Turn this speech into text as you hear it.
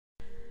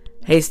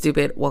Hey,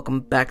 stupid.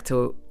 Welcome back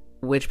to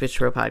Witch Bitch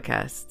Pro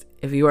Podcast.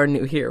 If you are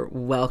new here,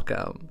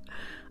 welcome.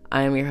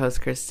 I am your host,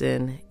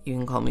 Kristen. You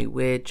can call me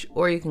Witch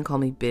or you can call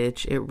me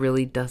Bitch. It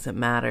really doesn't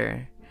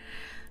matter.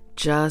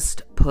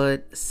 Just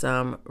put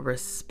some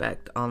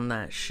respect on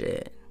that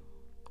shit.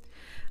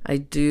 I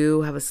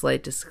do have a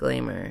slight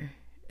disclaimer.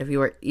 If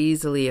you are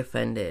easily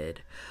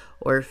offended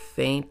or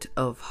faint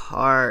of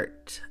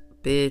heart,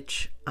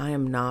 bitch, I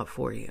am not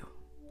for you.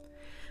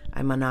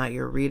 I'm not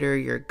your reader,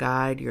 your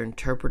guide, your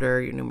interpreter,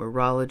 your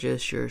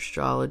numerologist, your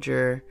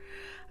astrologer.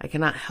 I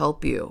cannot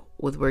help you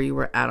with where you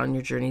were at on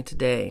your journey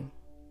today.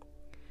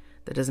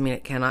 That doesn't mean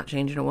it cannot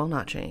change and it will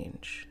not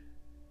change.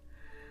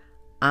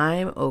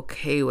 I'm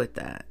okay with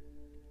that.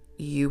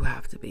 You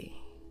have to be.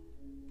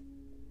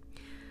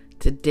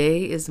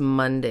 Today is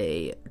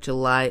Monday,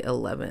 July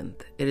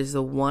 11th. It is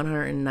the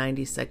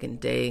 192nd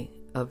day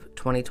of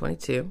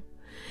 2022,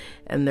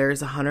 and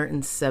there's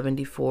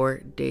 174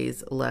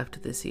 days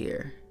left this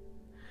year.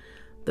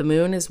 The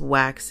moon is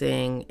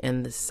waxing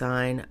in the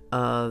sign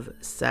of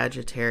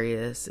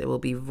Sagittarius. It will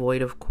be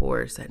void of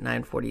course at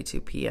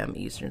 9:42 p.m.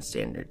 Eastern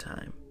Standard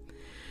Time.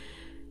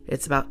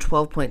 It's about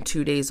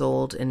 12.2 days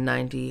old and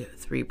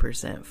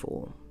 93%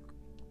 full.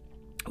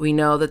 We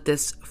know that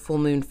this full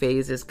moon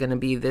phase is going to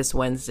be this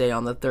Wednesday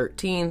on the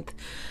 13th.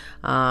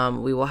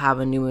 We will have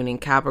a new moon in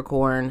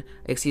Capricorn,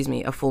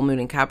 a full moon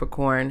in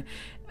Capricorn.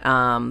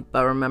 But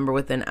remember,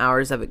 within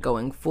hours of it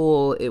going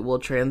full, it will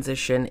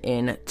transition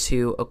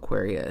into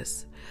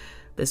Aquarius.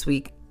 This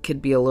week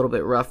could be a little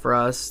bit rough for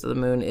us. The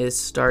moon is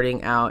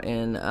starting out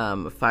in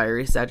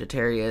fiery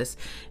Sagittarius,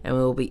 and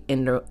we will be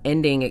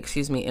ending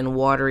in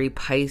watery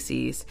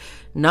Pisces.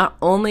 Not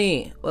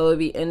only will it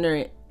be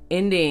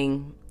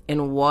ending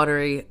in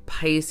watery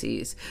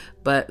Pisces,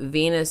 but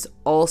Venus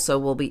also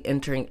will be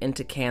entering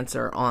into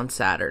Cancer on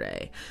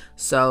Saturday.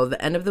 So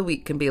the end of the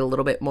week can be a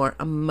little bit more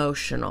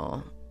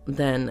emotional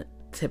than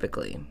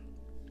typically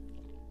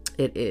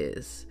it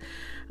is.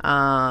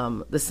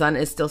 The sun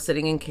is still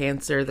sitting in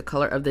Cancer. The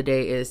color of the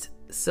day is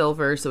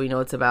silver, so we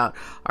know it's about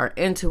our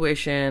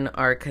intuition,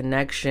 our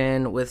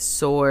connection with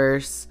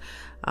source.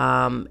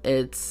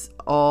 It's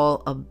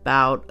all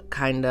about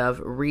kind of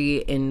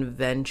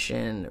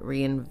reinventing.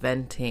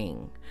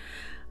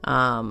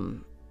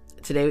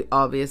 Today,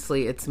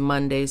 obviously, it's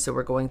Monday, so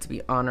we're going to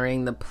be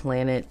honoring the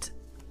planet,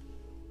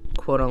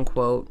 quote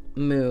unquote,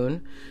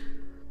 moon.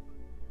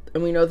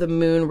 And we know the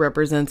moon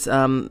represents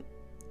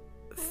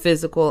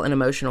physical and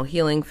emotional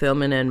healing,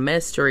 feminine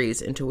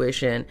mysteries,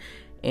 intuition,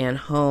 and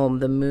home.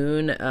 The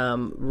moon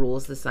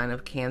rules the sign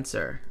of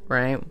Cancer,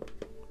 right?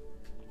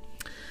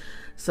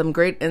 Some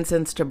great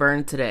incense to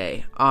burn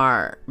today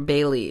are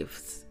bay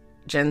leaves,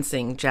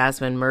 ginseng,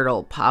 jasmine,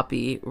 myrtle,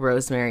 poppy,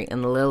 rosemary,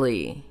 and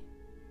lily.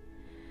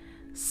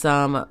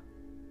 Some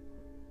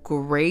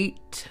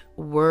great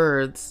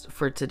words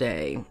for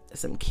today,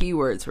 some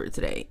keywords for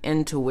today: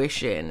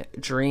 intuition,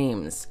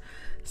 dreams,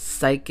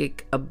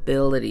 psychic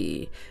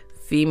ability,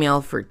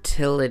 female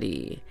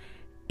fertility,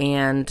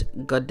 and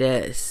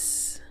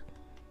goddess.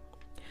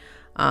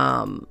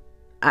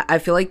 I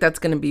feel like that's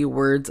going to be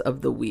words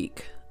of the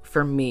week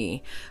for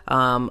me.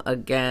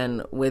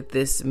 Again, with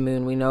this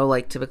moon, we know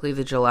like typically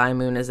the July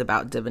moon is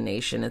about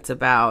divination. It's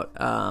about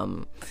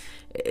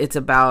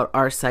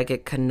our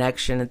psychic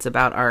connection. It's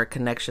about our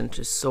connection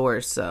to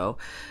source. So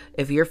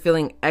if you're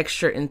feeling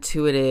extra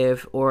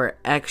intuitive or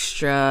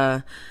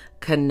extra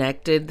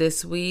connected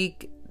this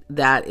week,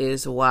 that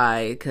is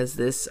why, because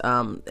this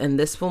and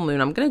this full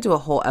moon, I'm going to do a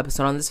whole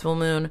episode on this full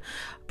moon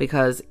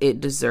because it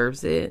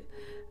deserves it.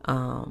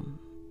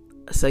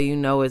 So you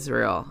know it's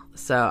real.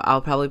 So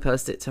I'll probably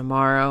post it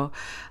tomorrow.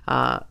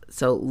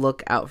 So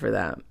look out for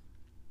that.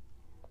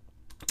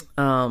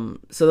 So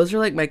those are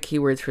like my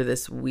keywords for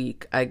this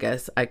week, I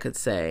guess I could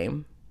say.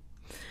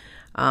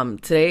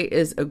 Today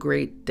is a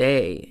great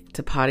day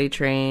to potty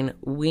train,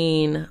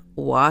 wean,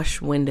 wash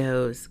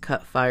windows,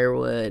 cut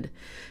firewood,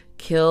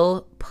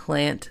 kill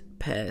plant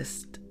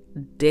pest,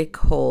 dig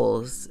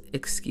holes,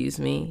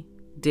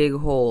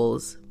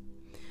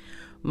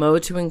 mow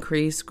to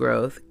increase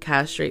growth,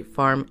 castrate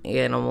farm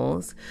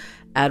animals,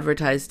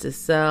 advertise to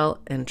sell,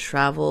 and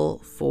travel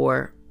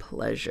for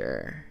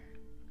pleasure.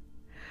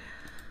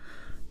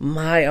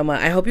 My, oh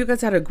my, I hope you guys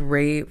had a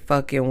great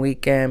fucking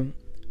weekend.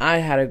 I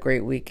had a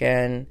great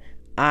weekend.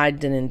 I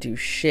didn't do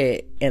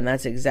shit, and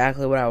that's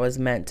exactly what I was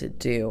meant to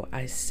do.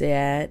 I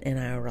sat and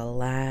I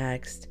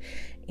relaxed,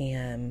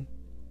 and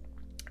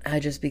I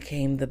just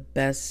became the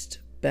best,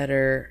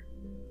 better,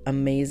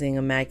 amazing,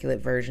 immaculate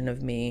version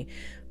of me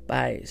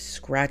by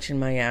scratching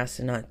my ass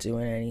and not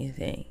doing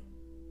anything.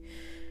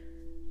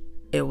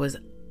 It was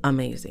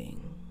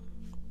amazing.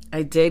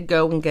 I did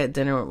go and get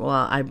dinner. Well,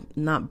 I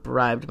not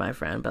bribed my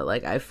friend, but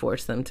like I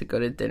forced them to go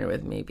to dinner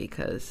with me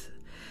because,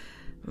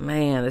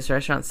 man, this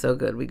restaurant's so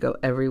good. We go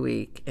every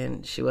week,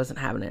 and she wasn't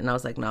having it, and I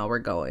was like, no, we're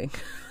going.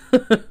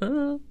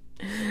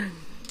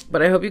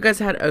 But I hope you guys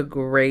had a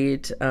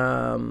great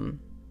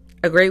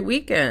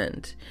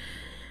weekend.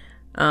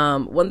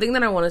 One thing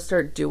that I want to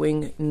start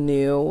doing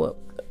new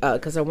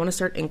because I want to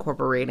start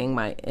incorporating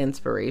my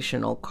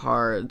inspirational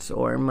cards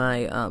or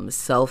my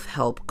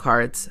self-help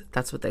cards.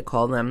 That's what they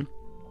call them.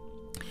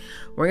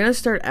 We're going to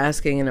start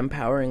asking an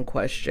empowering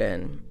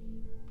question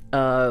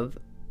of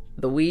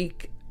the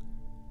week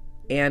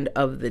and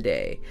of the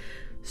day.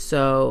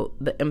 So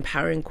the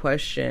empowering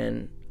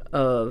question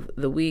of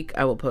the week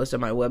I will post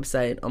on my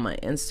website, on my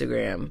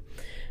Instagram.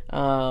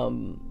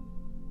 And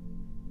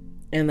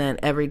then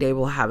every day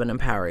we'll have an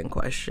empowering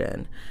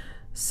question.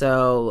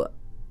 So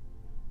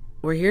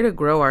we're here to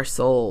grow our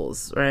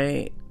souls,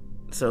 right?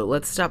 So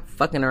let's stop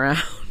fucking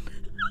around.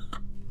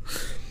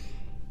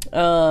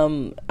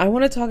 I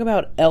want to talk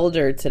about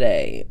Elder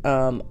today.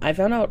 I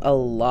found out a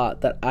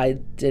lot that I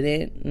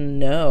didn't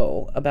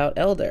know about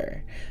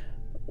Elder.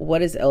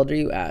 What is Elder,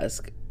 you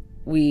ask?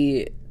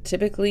 We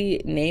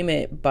typically name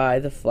it by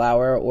the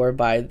flower or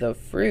by the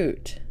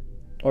fruit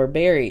or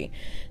berry.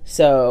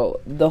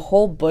 So the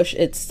whole bush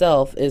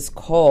itself is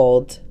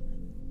called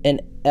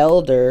an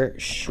elder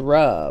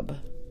shrub.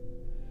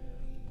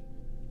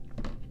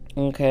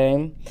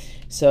 Okay,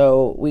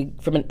 so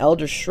from an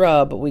elder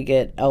shrub we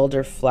get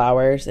elder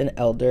flowers and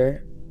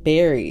elder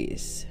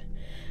berries.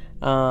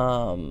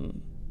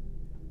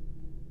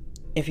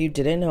 If you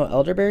didn't know,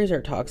 elderberries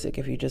are toxic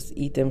if you just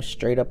eat them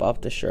straight up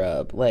off the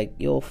shrub. Like,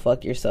 you'll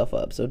fuck yourself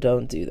up, so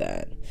don't do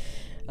that.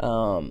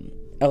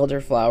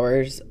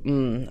 Elderflowers,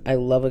 I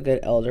love a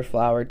good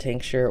elderflower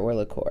tincture or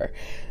liqueur.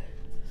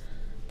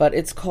 But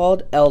it's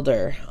called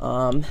elder.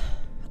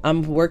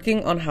 I'm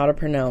working on how to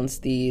pronounce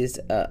these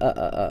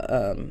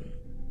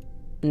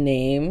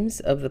names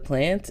of the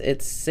plants.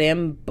 It's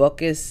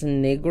Sambucus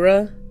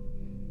nigra,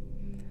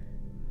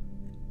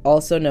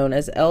 also known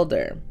as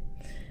elder.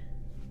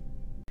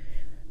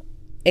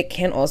 It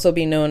can also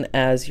be known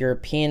as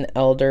European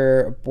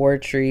elder, boar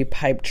tree,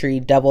 pipe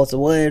tree, devil's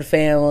wood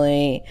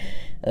family.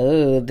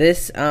 Oh,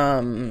 this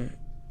elder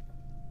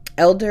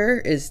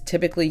is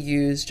typically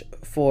used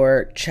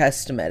for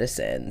chest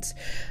medicines.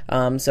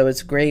 So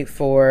it's great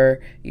for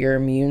your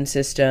immune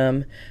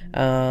system,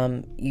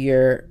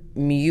 your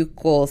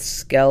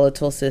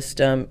mucoskeletal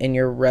system, and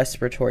your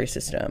respiratory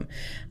system.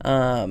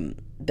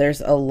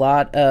 There's a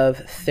lot of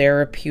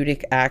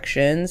therapeutic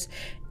actions,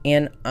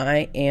 and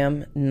I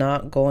am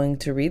not going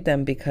to read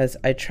them because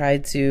I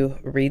tried to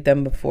read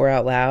them before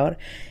out loud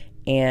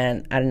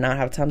and I did not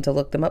have time to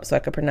look them up so I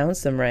could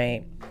pronounce them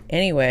right.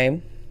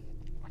 Anyway,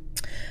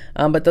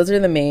 but those are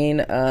the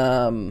main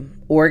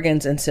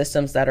organs and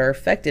systems that are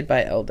affected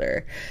by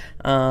elder.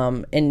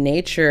 In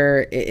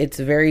nature, it's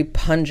very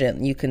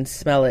pungent. You can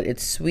smell it.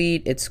 It's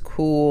sweet. It's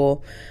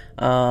cool.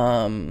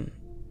 And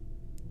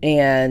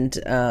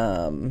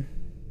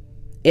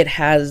it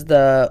has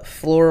the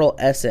floral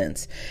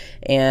essence.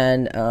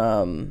 And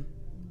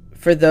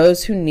for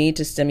those who need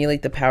to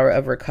stimulate the power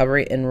of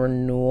recovery and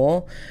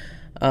renewal,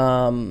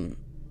 of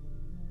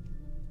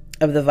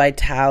the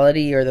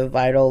vitality or the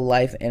vital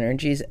life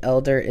energies,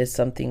 elder is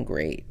something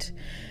great.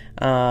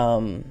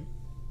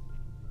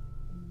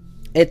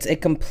 It's a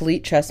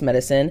complete chest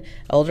medicine.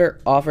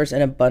 Elder offers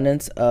an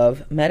abundance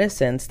of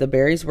medicines. The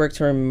berries work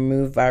to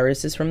remove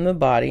viruses from the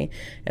body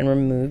and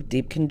remove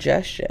deep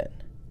congestion,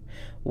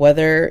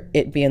 whether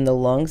it be in the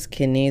lungs,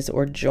 kidneys,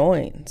 or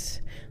joints.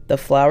 The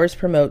flowers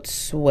promote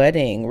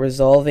sweating,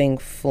 resolving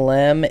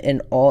phlegm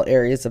in all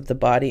areas of the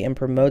body, and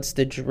promotes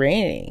the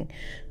draining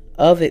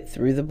of it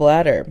through the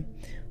bladder.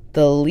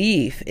 The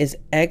leaf is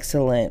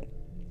excellent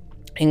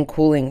in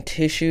cooling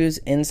tissues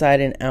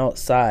inside and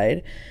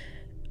outside,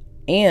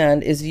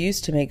 and is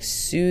used to make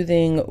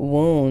soothing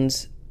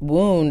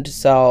wound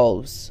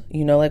salves.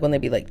 You know, like when they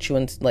be like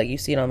chewing, like you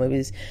see it on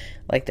movies,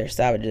 like they're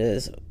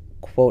savages,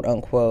 quote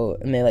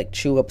unquote, and they like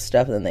chew up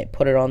stuff and then they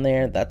put it on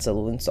there. That's a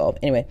wound salve.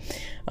 Anyway,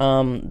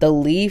 the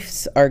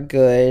leaves are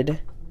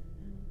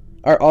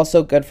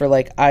also good for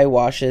like eye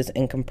washes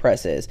and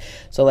compresses.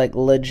 So like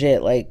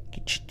legit, like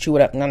chew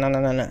it up,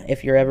 no.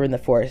 If you're ever in the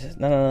forest,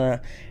 no,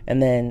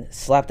 and then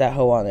slap that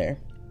hoe on there.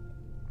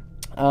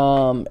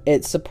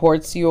 It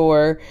supports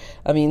your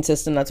immune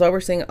system. That's why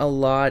we're seeing a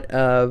lot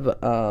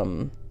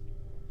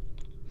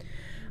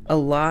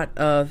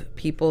of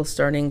people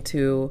starting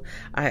to,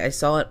 I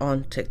saw it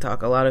on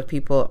TikTok, a lot of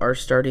people are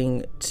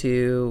starting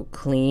to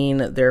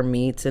clean their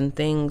meats and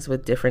things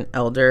with different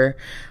elder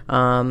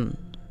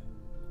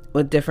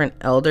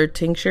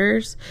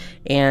tinctures,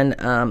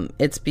 and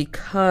it's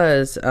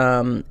because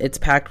it's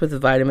packed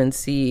with vitamin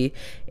C,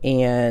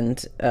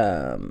 and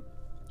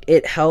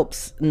it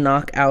helps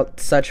knock out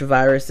such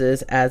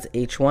viruses as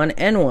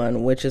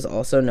H1N1, which is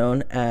also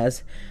known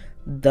as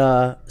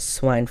the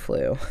swine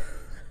flu.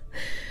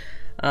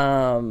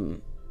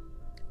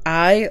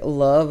 I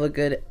love a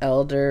good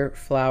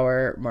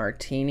elderflower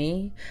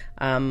martini.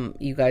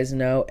 You guys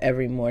know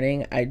every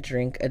morning I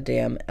drink a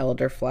damn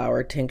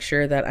elderflower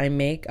tincture that I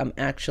make.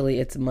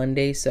 It's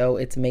Monday, so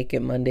it's Make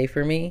It Monday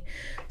for me.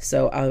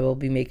 So I will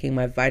be making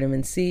my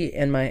vitamin C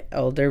and my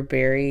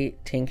elderberry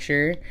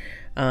tincture,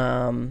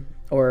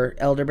 or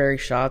elderberry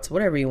shots,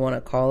 whatever you want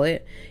to call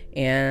it.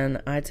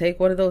 And I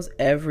take one of those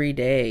every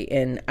day,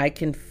 and I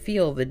can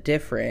feel the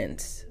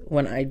difference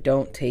when I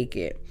don't take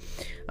it.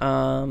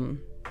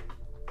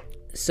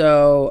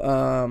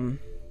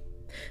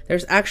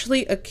 There's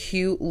actually a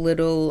cute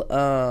little,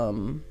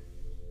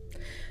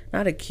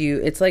 not a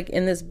cute, it's like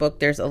in this book,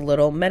 there's a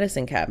little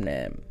medicine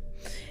cabinet.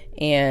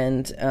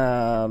 And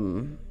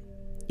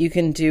you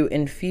can do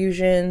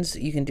infusions,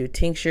 you can do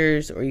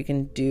tinctures, or you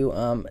can do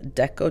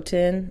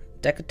Decoton.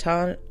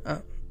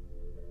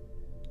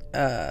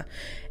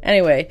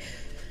 Anyway,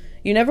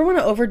 you never want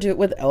to overdo it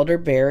with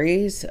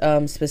elderberries,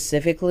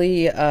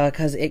 specifically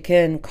because it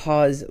can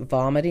cause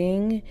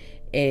vomiting.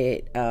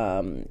 It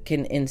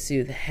can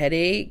ensue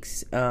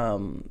headaches.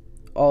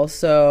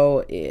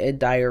 Also,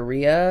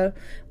 diarrhea.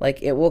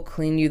 Like, it will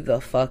clean you the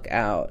fuck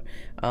out.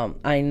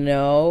 I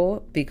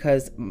know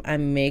because I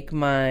make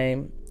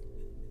my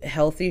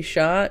healthy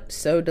shot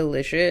so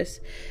delicious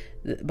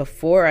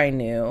before I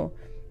knew.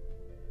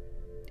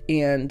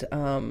 And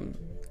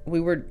we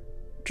were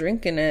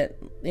drinking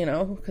it, you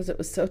know, because it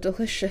was so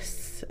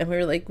delicious. And we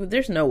were like, well,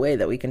 there's no way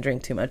that we can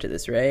drink too much of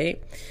this,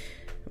 right?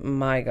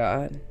 My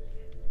God.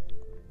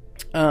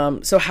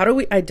 So how do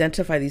we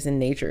identify these in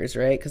natures,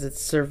 right? Because it's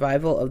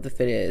survival of the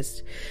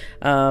fittest.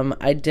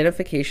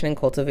 Identification and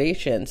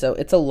cultivation. So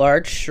it's a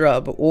large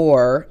shrub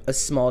or a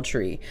small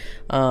tree.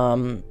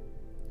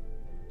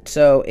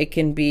 So it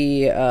can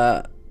be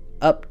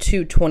up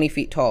to 20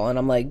 feet tall. And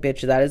I'm like,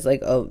 bitch, that is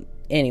like, oh,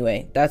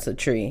 anyway, that's a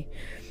tree.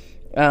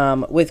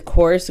 With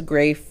coarse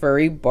gray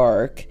furry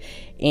bark,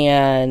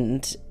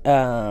 and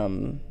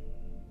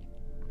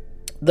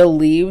the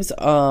leaves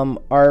are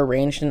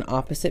arranged in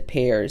opposite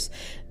pairs.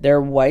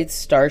 They're white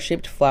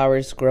star-shaped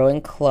flowers grow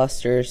in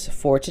clusters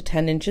 4 to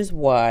 10 inches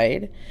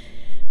wide.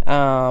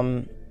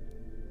 This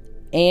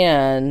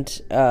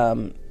is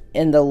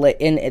in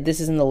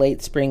the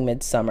late spring,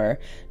 midsummer.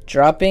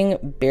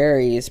 Dropping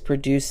berries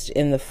produced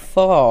in the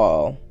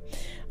fall.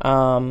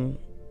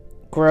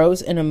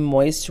 Grows in a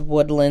moist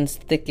woodlands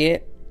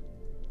thicket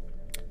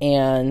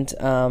and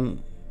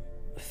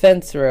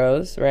fence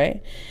rows,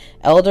 right?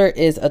 Elder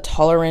is a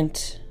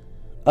tolerant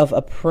of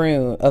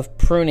pruning,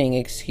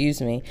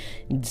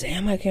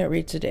 Damn, I can't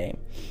read today.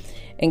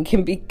 And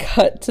can be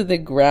cut to the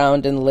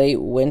ground in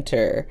late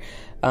winter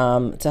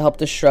to help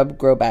the shrub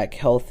grow back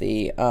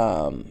healthy.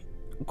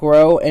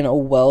 Grow in a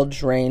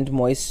well-drained,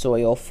 moist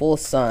soil, full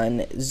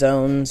sun,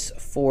 zones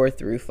 4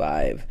 through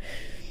 5.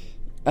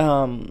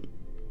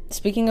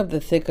 Speaking of the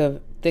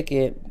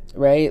thicket,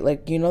 right?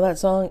 Like, you know that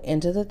song,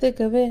 Into the Thick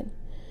of It?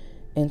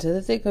 Into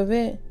the Thick of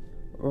It,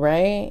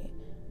 right?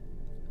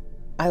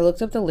 I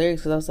looked up the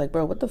lyrics because I was like,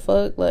 bro, what the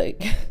fuck?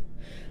 Like,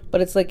 but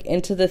it's like,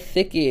 into the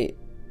thicket.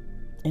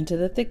 Into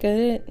the thick of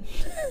it.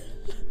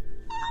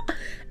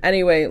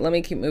 Anyway, let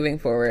me keep moving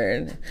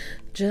forward.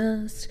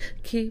 Just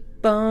keep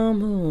on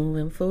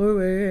moving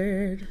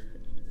forward.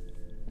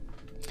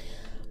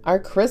 Our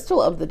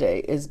crystal of the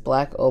day is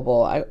black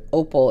opal. I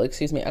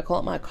call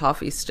it my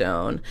coffee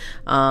stone.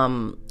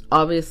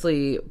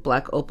 Obviously,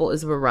 black opal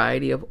is a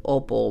variety of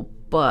opal,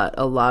 but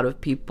a lot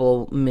of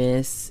people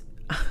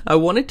I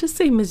wanted to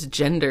say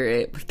misgender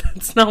it, but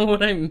that's not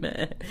what I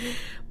meant.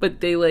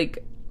 But they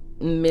like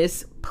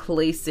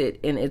misplace it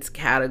in its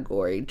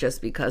category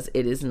just because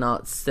it is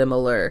not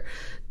similar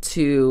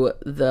to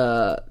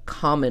the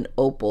common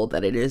opal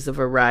that it is a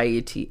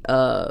variety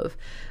of.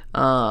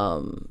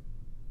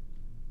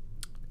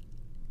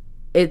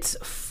 It's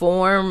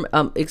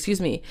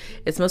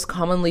most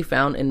commonly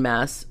found in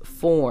mass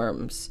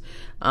forms,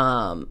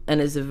 and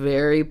is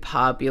very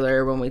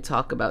popular when we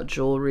talk about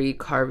jewelry,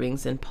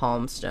 carvings, and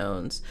palm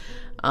stones.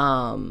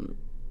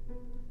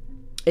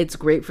 It's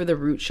great for the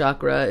root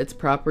chakra. Its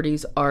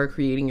properties are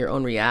creating your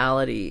own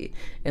reality,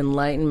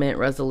 enlightenment,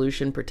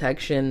 resolution,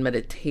 protection,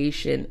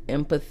 meditation,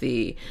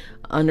 empathy,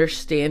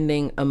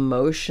 understanding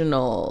emotions,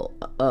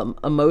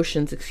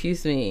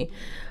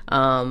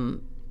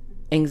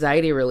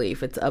 anxiety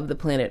relief. It's of the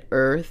planet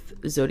Earth,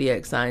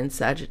 zodiac signs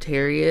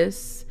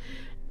Sagittarius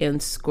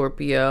and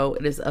Scorpio.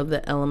 It is of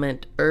the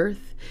element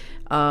Earth.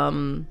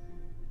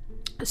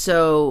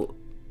 So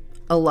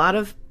a lot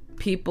of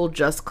people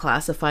just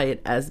classify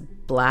it as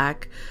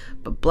black,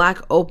 but black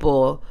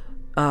opal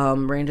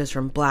ranges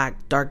from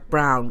black, dark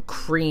brown,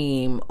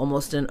 cream,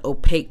 almost an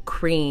opaque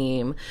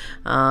cream,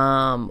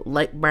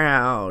 light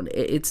brown.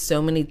 It's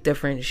so many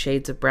different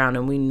shades of brown,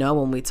 and we know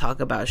when we talk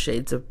about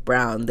shades of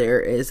brown, there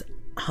is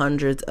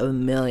hundreds of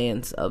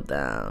millions of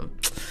them.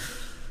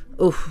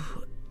 Oof.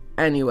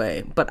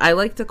 Anyway, but I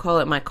like to call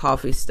it my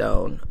coffee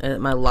stone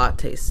and my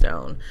latte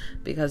stone,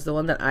 because the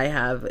one that I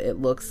have, it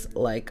looks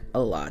like a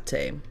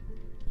latte.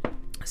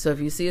 So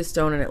if you see a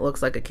stone and it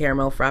looks like a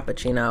caramel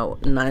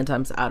frappuccino, 9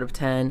 times out of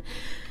 10,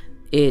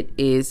 it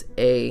is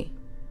a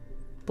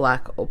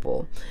black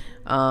opal.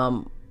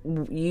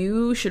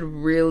 You should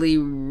really,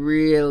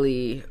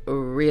 really,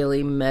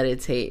 really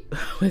meditate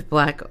with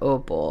black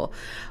opal,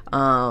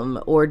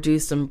 or do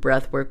some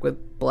breath work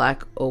with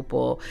black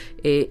opal.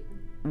 It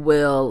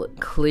will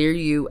clear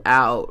you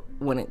out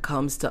when it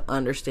comes to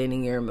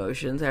understanding your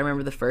emotions. I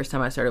remember the first time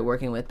I started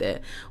working with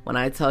it. When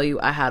I tell you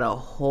I had a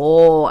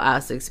whole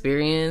ass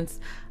experience,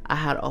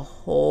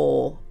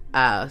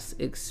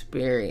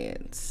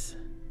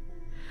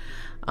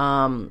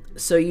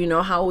 So you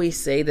know how we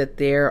say that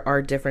there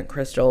are different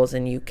crystals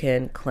and you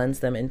can cleanse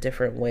them in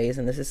different ways,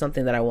 and this is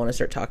something that I want to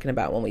start talking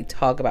about when we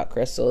talk about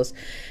crystals,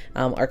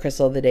 our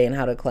crystal of the day and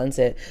how to cleanse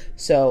it.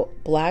 So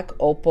black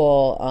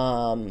opal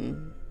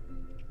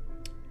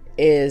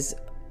is,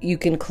 you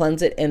can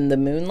cleanse it in the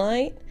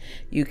moonlight,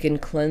 you can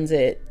cleanse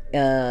it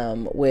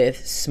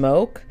with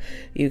smoke,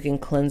 you can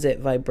cleanse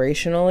it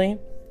vibrationally.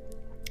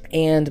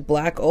 And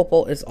black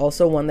opal is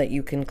also one that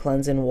you can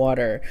cleanse in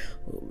water.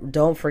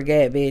 Don't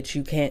forget, bitch,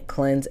 you can't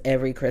cleanse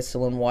every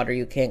crystal in water.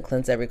 You can't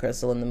cleanse every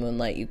crystal in the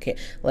moonlight. You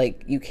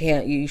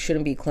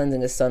shouldn't be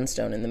cleansing a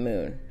sunstone in the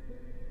moon.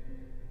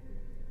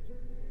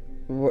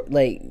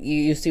 Like,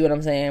 you see what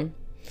I'm saying?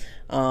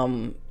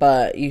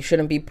 But you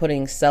shouldn't be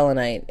putting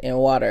selenite in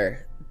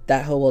water.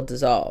 That will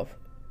dissolve.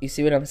 You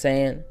see what I'm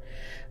saying?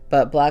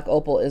 But black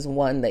opal is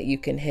one that you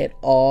can hit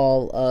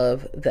all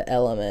of the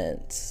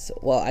elements.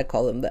 Well, I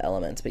call them the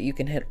elements, but you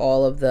can hit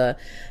all of the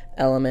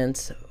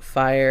elements: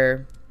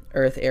 fire,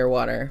 earth, air,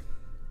 water.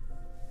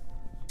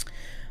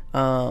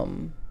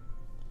 And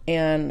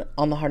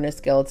on the hardness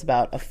scale, it's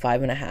about a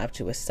 5.5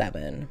 to a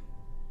 7.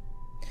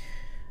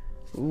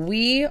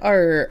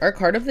 Our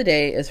card of the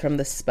day is from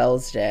the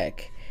Spells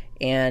deck,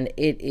 and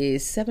it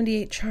is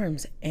 78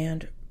 charms,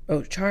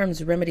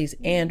 remedies,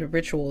 and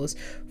rituals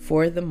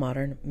for the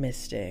modern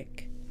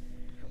mystic.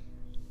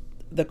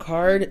 The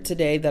card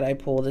today that I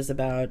pulled is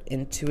about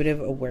intuitive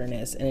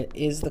awareness, and it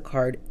is the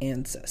card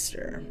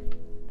Ancestor.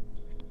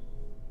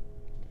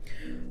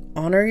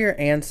 Honor your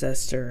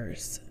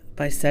ancestors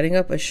by setting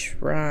up a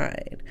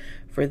shrine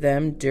for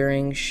them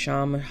during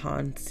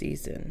Shamahan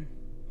season,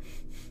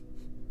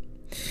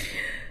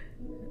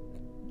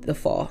 the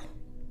fall.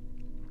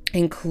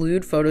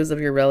 Include photos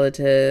of your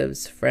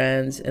relatives,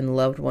 friends, and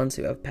loved ones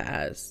who have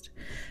passed.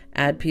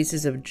 Add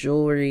pieces of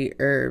jewelry,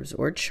 herbs,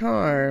 or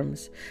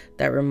charms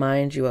that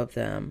remind you of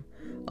them,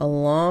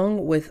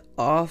 along with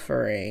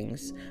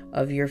offerings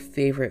of their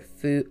favorite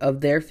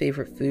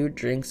food,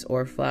 drinks,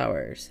 or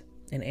flowers.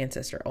 An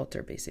ancestor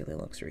altar, basically,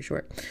 long story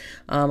short.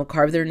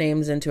 Carve their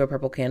names into a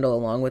purple candle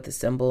along with the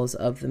symbols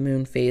of the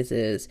moon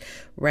phases.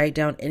 Write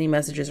down any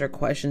messages or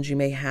questions you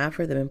may have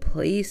for them and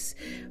place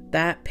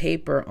that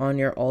paper on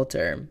your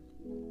altar.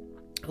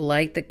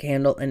 Light the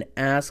candle and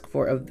ask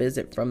for a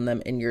visit from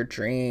them in your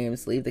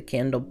dreams. Leave the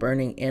candle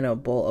burning in a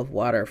bowl of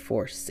water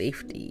for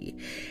safety.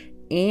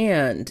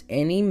 And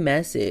any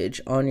message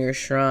on your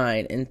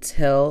shrine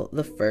until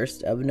the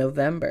 1st of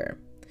November.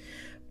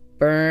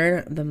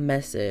 Burn the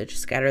message.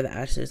 Scatter the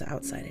ashes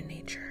outside in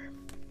nature.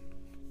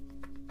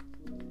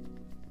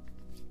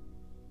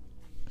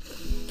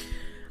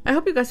 I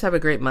hope you guys have a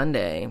great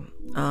Monday.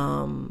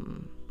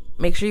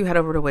 Make sure you head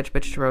over to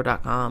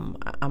witchbitchtarot.com.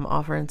 I'm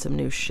offering some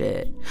new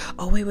shit.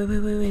 Oh, wait.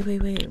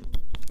 The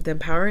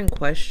empowering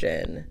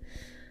question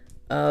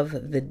of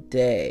the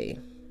day.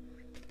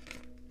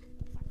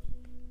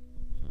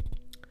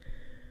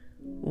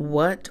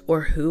 What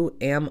or who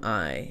am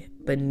I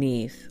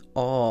beneath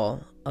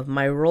all of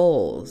my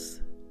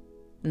roles?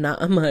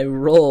 Not my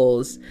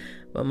roles,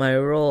 but my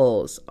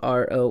roles.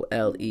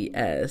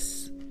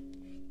 ROLES.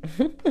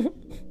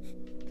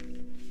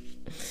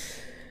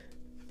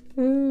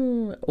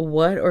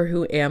 What or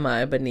who am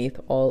I beneath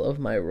all of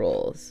my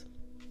roles?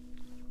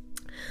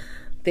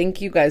 Thank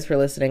you guys for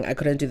listening. I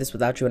couldn't do this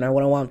without you, and I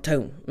want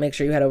to. Make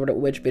sure you head over to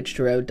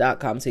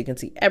witchbitchtarot.com so you can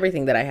see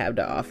everything that I have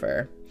to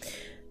offer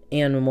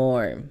and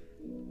more.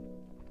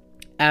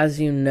 As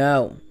you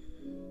know,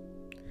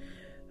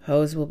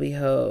 hoes will be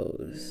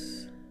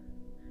hoes.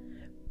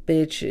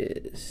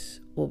 Bitches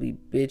will be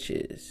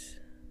bitches.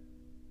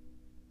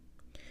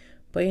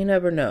 But you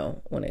never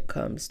know when it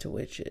comes to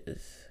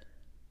witches.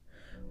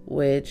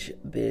 Which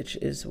bitch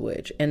is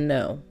which? And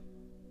no,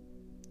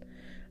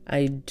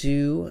 I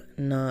do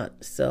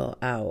not sell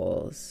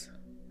owls,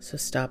 so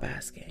stop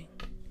asking.